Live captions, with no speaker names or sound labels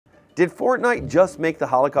Did Fortnite just make the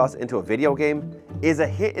Holocaust into a video game? Is a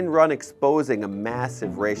hit and run exposing a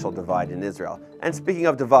massive racial divide in Israel? And speaking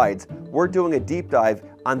of divides, we're doing a deep dive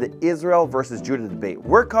on the Israel versus Judah debate.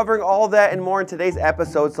 We're covering all that and more in today's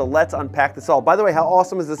episode, so let's unpack this all. By the way, how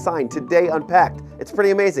awesome is the sign, Today Unpacked? It's pretty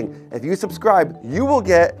amazing. If you subscribe, you will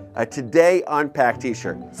get a Today Unpacked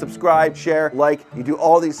t-shirt. Subscribe, share, like, you do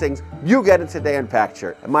all these things, you get a Today Unpacked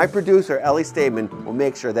shirt. And my producer, Ellie Stamen, will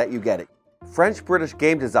make sure that you get it. French-British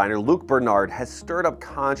game designer Luc Bernard has stirred up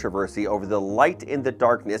controversy over the Light in the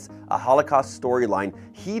Darkness, a Holocaust storyline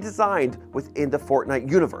he designed within the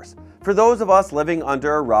Fortnite universe. For those of us living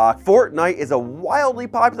under a rock, Fortnite is a wildly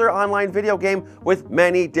popular online video game with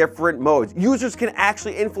many different modes. Users can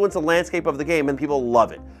actually influence the landscape of the game and people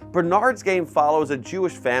love it. Bernard's game follows a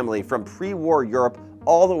Jewish family from pre-war Europe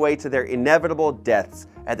all the way to their inevitable deaths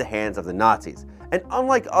at the hands of the Nazis. And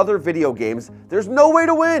unlike other video games, there's no way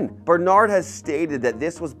to win. Bernard has stated that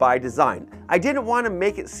this was by design. I didn't want to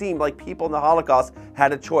make it seem like people in the Holocaust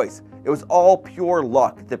had a choice. It was all pure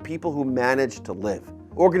luck, the people who managed to live.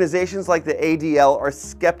 Organizations like the ADL are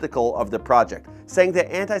skeptical of the project, saying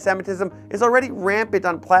that anti-Semitism is already rampant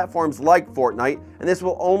on platforms like Fortnite, and this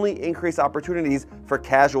will only increase opportunities for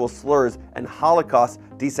casual slurs and Holocaust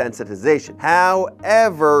desensitization.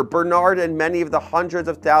 However, Bernard and many of the hundreds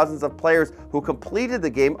of thousands of players who completed the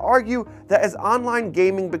game argue that as online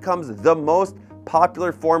gaming becomes the most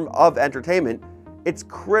popular form of entertainment, it's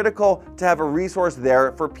critical to have a resource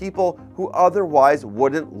there for people who otherwise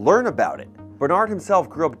wouldn't learn about it. Bernard himself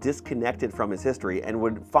grew up disconnected from his history and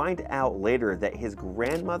would find out later that his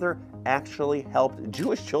grandmother actually helped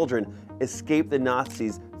Jewish children escape the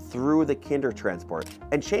Nazis through the Kindertransport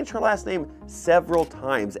and changed her last name several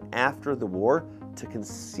times after the war to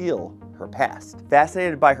conceal her past.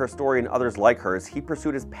 Fascinated by her story and others like hers, he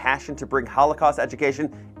pursued his passion to bring Holocaust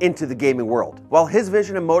education into the gaming world. While his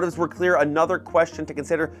vision and motives were clear, another question to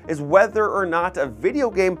consider is whether or not a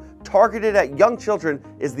video game targeted at young children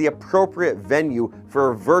is the appropriate venue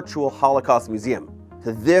for a virtual Holocaust museum.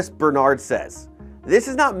 To this, Bernard says, "This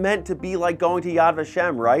is not meant to be like going to Yad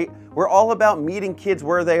Vashem, right? We're all about meeting kids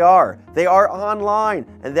where they are. They are online,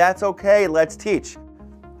 and that's okay, let's teach."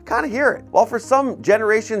 Kind of hear it. While for some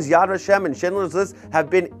generations, Yad Vashem and Schindler's List have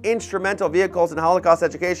been instrumental vehicles in Holocaust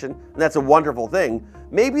education, and that's a wonderful thing,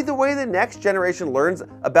 maybe the way the next generation learns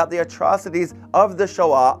about the atrocities of the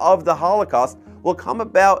Shoah, of the Holocaust, will come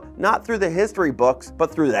about not through the history books,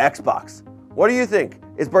 but through the Xbox. What do you think?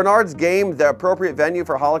 Is Bernard's game the appropriate venue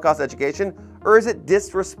for Holocaust education, or is it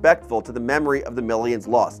disrespectful to the memory of the millions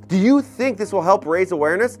lost? Do you think this will help raise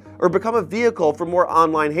awareness, or become a vehicle for more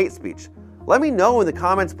online hate speech? Let me know in the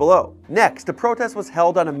comments below. Next, a protest was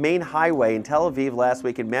held on a main highway in Tel Aviv last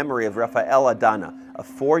week in memory of Rafael Adana, a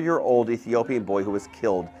 4-year-old Ethiopian boy who was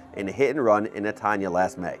killed in a hit and run in Netanya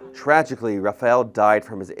last May. Tragically, Rafael died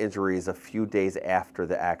from his injuries a few days after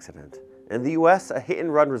the accident. In the US, a hit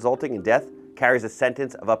and run resulting in death carries a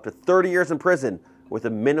sentence of up to 30 years in prison with a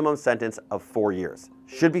minimum sentence of 4 years.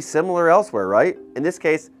 Should be similar elsewhere, right? In this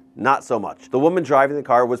case, not so much. The woman driving the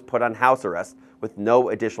car was put on house arrest with no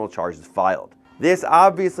additional charges filed. This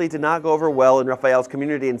obviously did not go over well in Rafael's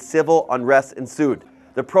community, and civil unrest ensued.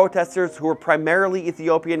 The protesters, who were primarily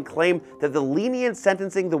Ethiopian, claimed that the lenient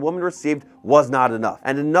sentencing the woman received was not enough.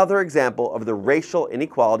 And another example of the racial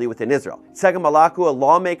inequality within Israel. Tsegha Malaku, a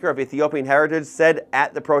lawmaker of Ethiopian heritage, said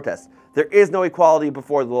at the protest, "There is no equality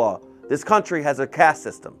before the law. This country has a caste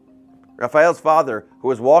system." Rafael's father, who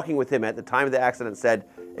was walking with him at the time of the accident, said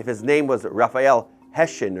if his name was Rafael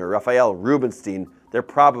Heshin or Rafael Rubenstein, there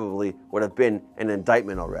probably would have been an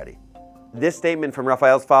indictment already. This statement from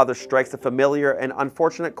Rafael's father strikes a familiar and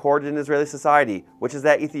unfortunate chord in Israeli society, which is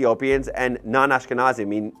that Ethiopians and non-Ashkenazi, I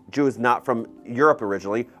mean Jews not from Europe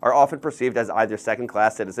originally, are often perceived as either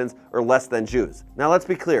second-class citizens or less than Jews. Now let's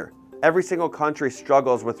be clear. Every single country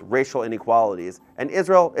struggles with racial inequalities, and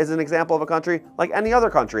Israel is an example of a country like any other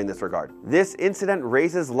country in this regard. This incident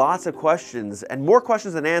raises lots of questions, and more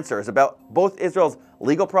questions than answers, about both Israel's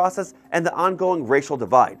legal process and the ongoing racial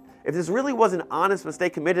divide. If this really was an honest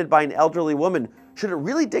mistake committed by an elderly woman, should it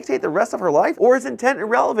really dictate the rest of her life? Or is intent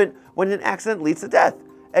irrelevant when an accident leads to death?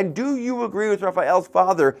 And do you agree with Rafael's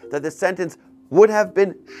father that the sentence would have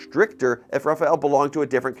been stricter if Rafael belonged to a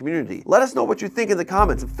different community? Let us know what you think in the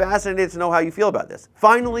comments. I'm fascinated to know how you feel about this.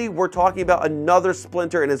 Finally, we're talking about another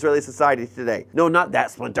splinter in Israeli society today. No, not that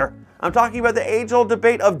splinter. I'm talking about the age-old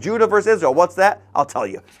debate of Judah versus Israel. What's that? I'll tell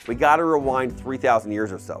you. We gotta rewind 3,000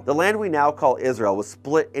 years or so. The land we now call Israel was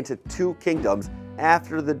split into 2 kingdoms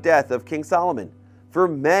after the death of King Solomon. For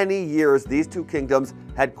many years, these 2 kingdoms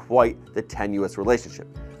had quite the tenuous relationship.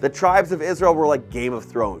 The tribes of Israel were like Game of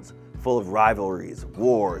Thrones. full of rivalries,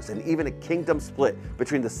 wars, and even a kingdom split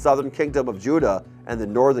between the southern kingdom of Judah and the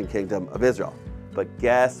northern kingdom of Israel. But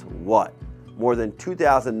guess what? More than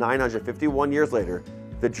 2,951 years later,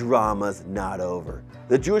 the drama's not over.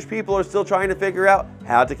 The Jewish people are still trying to figure out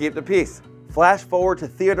how to keep the peace. Flash forward to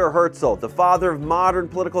Theodor Herzl, the father of modern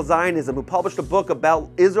political Zionism, who published a book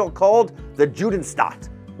about Israel called the Judenstaat,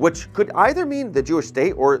 which could either mean the Jewish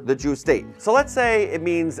state or the Jew state. So let's say it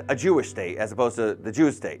means a Jewish state as opposed to the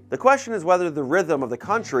Jew state. The question is whether the rhythm of the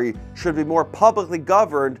country should be more publicly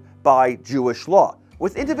governed by Jewish law,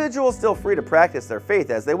 with individuals still free to practice their faith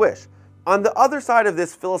as they wish. On the other side of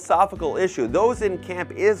this philosophical issue, those in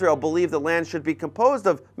Camp Israel believe the land should be composed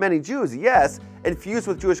of many Jews, yes, infused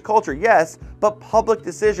with Jewish culture, yes, but public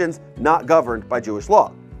decisions not governed by Jewish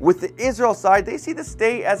law. With the Israel side, they see the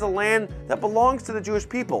state as a land that belongs to the Jewish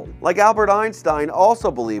people. Like Albert Einstein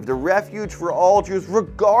also believed, a refuge for all Jews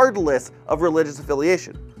regardless of religious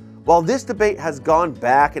affiliation. While this debate has gone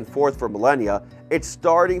back and forth for millennia, it's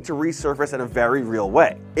starting to resurface in a very real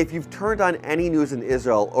way. If you've turned on any news in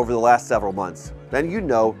Israel over the last several months, then you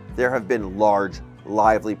know there have been large,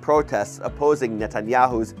 lively protests opposing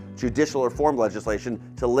Netanyahu's judicial reform legislation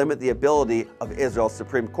to limit the ability of Israel's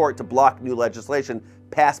Supreme Court to block new legislation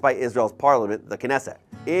passed by Israel's parliament, the Knesset.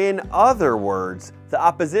 In other words, the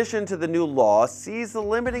opposition to the new law sees the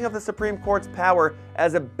limiting of the Supreme Court's power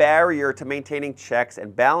as a barrier to maintaining checks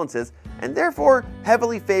and balances, and therefore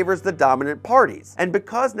heavily favors the dominant parties. And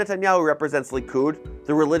because Netanyahu represents Likud,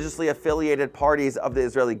 the religiously affiliated parties of the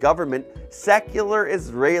Israeli government, secular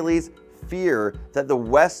Israelis fear that the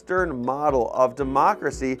Western model of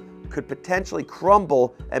democracy could potentially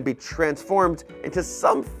crumble and be transformed into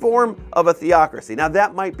some form of a theocracy. Now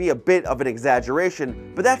that might be a bit of an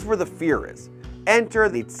exaggeration, but that's where the fear is. Enter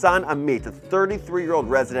the Tzan Amit, a 33-year-old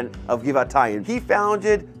resident of Givatayim. He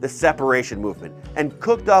founded the separation movement and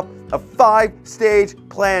cooked up a 5-stage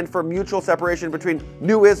plan for mutual separation between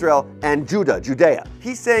New Israel and Judea.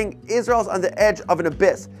 He's saying Israel's on the edge of an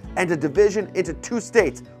abyss, and a division into 2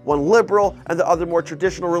 states, one liberal and the other more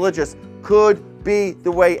traditional religious, could be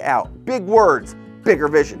the way out. Big words, bigger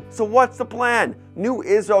vision. So what's the plan? New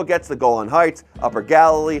Israel gets the Golan Heights, Upper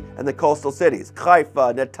Galilee, and the coastal cities,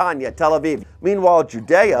 Haifa, Netanya, Tel Aviv. Meanwhile,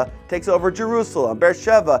 Judea takes over Jerusalem,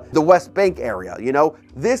 Beersheba, the West Bank area,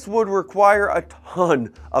 This would require a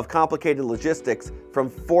ton of complicated logistics, from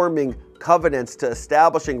forming covenants to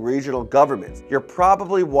establishing regional governments. You're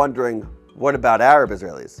probably wondering, what about Arab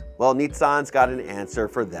Israelis? Well, Nitzan's got an answer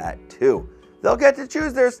for that too. They'll get to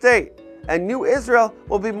choose their state, and New Israel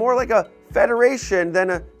will be more like a federation than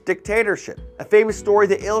a dictatorship. A famous story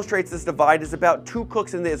that illustrates this divide is about 2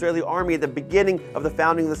 cooks in the Israeli army at the beginning of the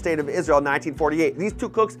founding of the state of Israel in 1948. These 2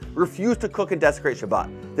 cooks refused to cook and desecrate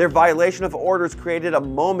Shabbat. Their violation of orders created a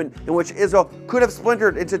moment in which Israel could have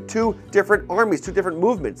splintered into 2 different armies, 2 different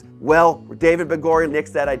movements. Well, David Ben-Gurion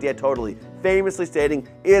nixed that idea totally, famously stating,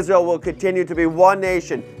 Israel will continue to be one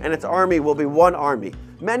nation and its army will be one army.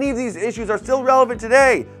 Many of these issues are still relevant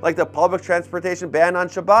today, like the public transportation ban on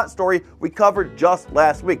Shabbat story we covered just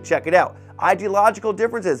last week. Check it out. Ideological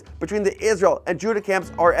differences between the Israel and Judah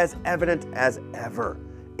camps are as evident as ever.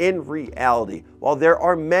 In reality, while there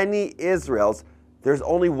are many Israels, there's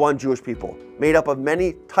only one Jewish people, made up of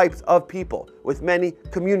many types of people, with many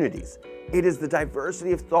communities. It is the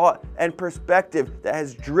diversity of thought and perspective that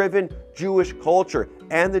has driven Jewish culture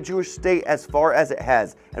and the Jewish state as far as it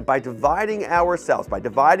has. And by dividing ourselves, by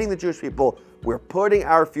dividing the Jewish people, we're putting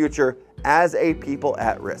our future as a people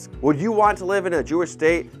at risk. Would you want to live in a Jewish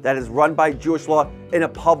state that is run by Jewish law in a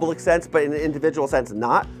public sense, but in an individual sense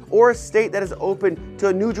not? Or a state that is open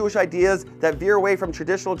to new Jewish ideas that veer away from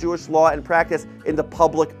traditional Jewish law and practice in the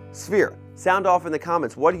public sphere? Sound off in the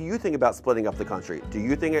comments. What do you think about splitting up the country? Do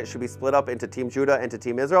you think it should be split up into Team Judah and to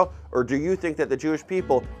Team Israel? Or do you think that the Jewish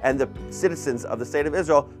people and the citizens of the state of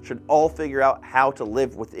Israel should all figure out how to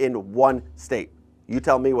live within one state? You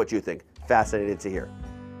tell me what you think. Fascinated to hear.